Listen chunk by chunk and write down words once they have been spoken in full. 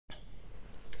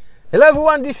Hello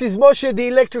everyone, this is Moshe, the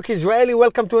Electric Israeli.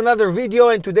 Welcome to another video,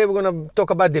 and today we're going to talk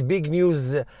about the big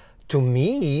news to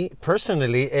me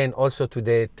personally and also to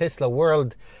the Tesla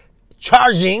world.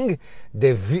 Charging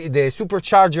the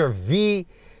Supercharger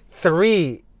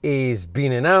V.3 is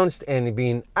being announced and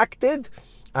being acted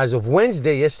as of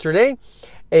Wednesday, yesterday,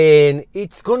 and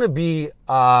it's going to be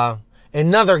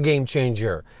another game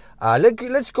changer.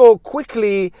 Let's go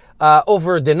quickly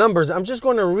over the numbers. I'm just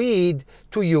going to read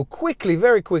to you quickly,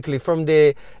 very quickly, from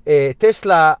the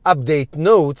Tesla update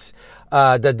notes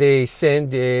that they sent.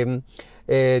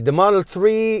 The Model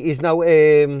 3 is now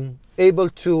able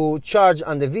to charge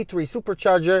on the V3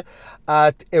 supercharger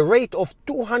at a rate of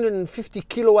 250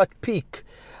 kilowatt peak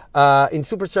in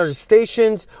supercharger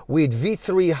stations with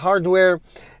V3 hardware.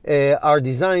 Are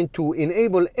designed to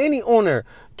enable any owner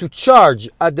to charge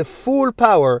at the full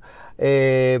power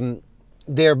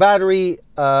their battery,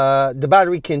 the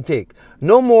battery can take.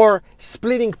 No more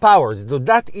splitting powers. So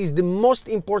that is the most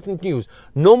important news.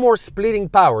 No more splitting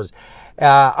powers.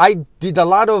 I did a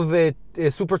lot of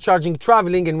supercharging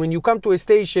traveling, and when you come to a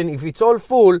station, if it's all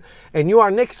full and you are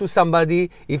next to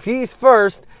somebody, if he is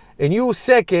first and you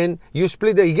second, you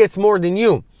split it, he gets more than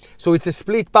you. So it's a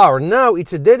split power. Now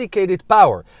it's a dedicated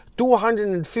power,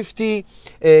 250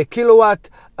 kilowatt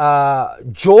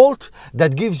jolt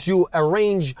that gives you a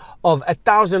range of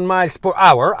 1,000 miles per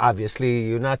hour. Obviously,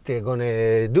 you're not going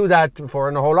to do that for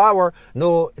a whole hour.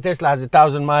 No Tesla has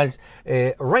 1,000 miles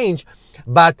range,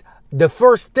 but the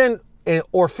first 10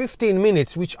 or 15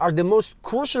 minutes, which are the most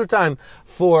crucial time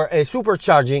for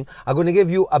supercharging, are going to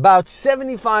give you about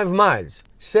 75 miles.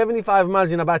 75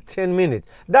 miles in about 10 minutes.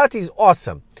 That is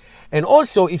awesome. And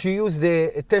also, if you use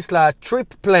the Tesla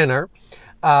trip planner,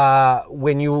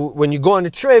 when you go on a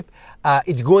trip,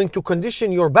 it's going to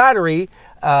condition your battery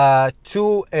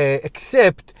to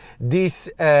accept this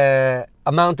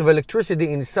amount of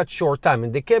electricity in such short time.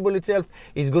 And the cable itself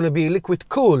is going to be liquid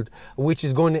cooled, which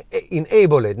is going to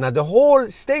enable it. Now, the whole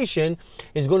station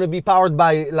is going to be powered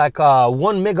by like 1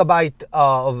 megabyte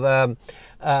of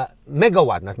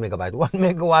megawatt, not megabyte, 1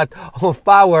 megawatt of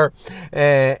power,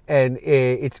 and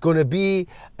it's going to be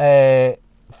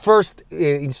first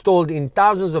installed in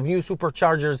thousands of new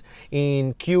superchargers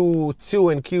in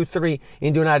Q2 and Q3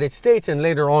 in the United States, and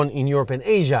later on in Europe and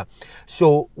Asia.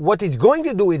 So what it's going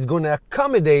to do, it's going to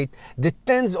accommodate the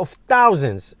tens of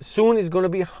thousands, soon it's going to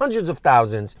be hundreds of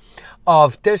thousands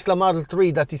of Tesla Model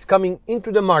 3 that is coming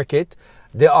into the market.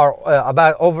 There are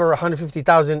about over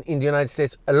 150,000 in the United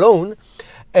States alone.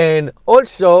 And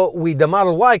also with the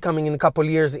Model Y coming in a couple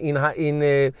years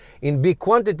in big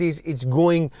quantities, it's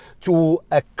going to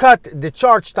cut the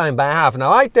charge time by half.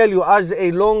 Now, I tell you, as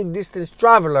a long distance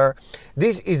traveler,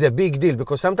 this is a big deal,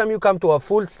 because sometimes you come to a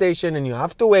full station and you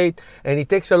have to wait and it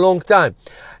takes a long time.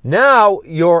 Now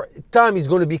your time is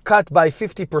going to be cut by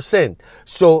 50%.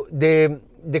 So the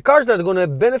cars that are going to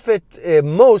benefit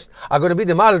most are going to be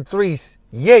the Model 3s.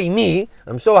 Yay me,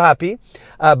 I'm so happy.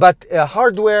 But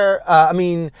hardware,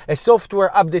 a software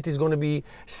update is going to be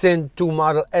sent to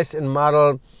Model S and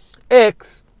Model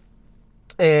X,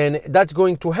 and that's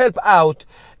going to help out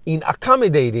in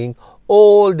accommodating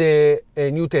all the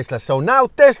new Tesla. So now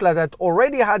Tesla, that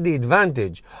already had the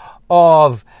advantage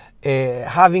of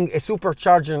having a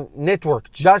supercharging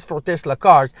network just for Tesla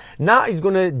cars, now is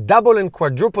going to double and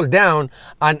quadruple down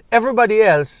on everybody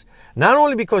else, not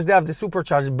only because they have the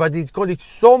supercharger, but it's going to be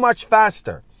so much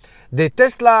faster. The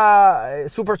Tesla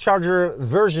Supercharger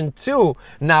version 2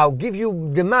 now give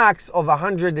you the max of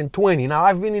 120. Now,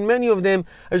 I've been in many of them.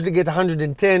 I usually get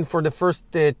 110 for the first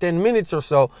 10 minutes or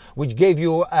so, which gave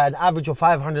you an average of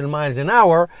 500 miles an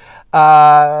hour.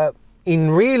 In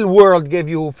real world, gave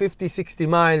you 50, 60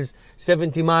 miles,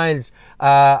 70 miles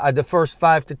at the first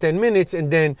 5 to 10 minutes, and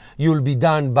then you'll be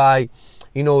done by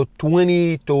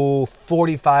 20 to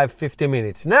 45, 50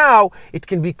 minutes. Now, it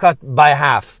can be cut by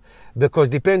half, because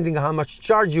depending on how much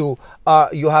charge you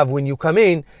have when you come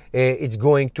in, it's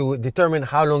going to determine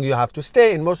how long you have to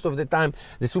stay. And most of the time,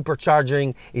 the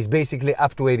supercharging is basically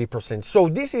up to 80%. So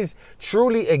this is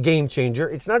truly a game changer.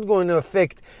 It's not going to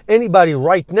affect anybody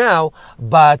right now,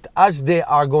 but as they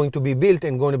are going to be built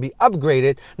and going to be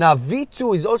upgraded, now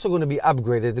V2 is also going to be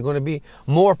upgraded. There's going to be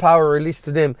more power released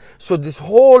to them. So this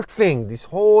whole thing, this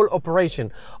whole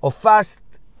operation of fast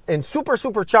and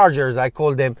superchargers, I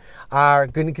call them, are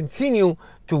going to continue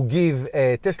to give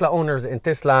Tesla owners and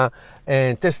Tesla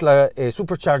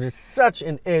superchargers such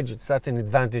an edge, such an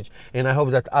advantage, and I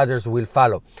hope that others will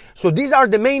follow. So these are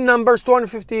the main numbers: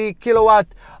 250 kilowatt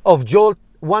of jolt,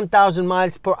 1,000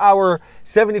 miles per hour,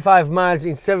 75 miles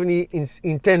in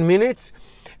 10 minutes.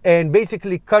 and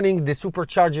basically cutting the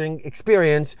supercharging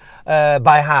experience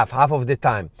by half of the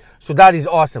time. So that is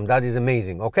awesome. That is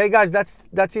amazing. Okay, guys,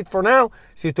 that's it for now.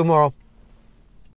 See you tomorrow.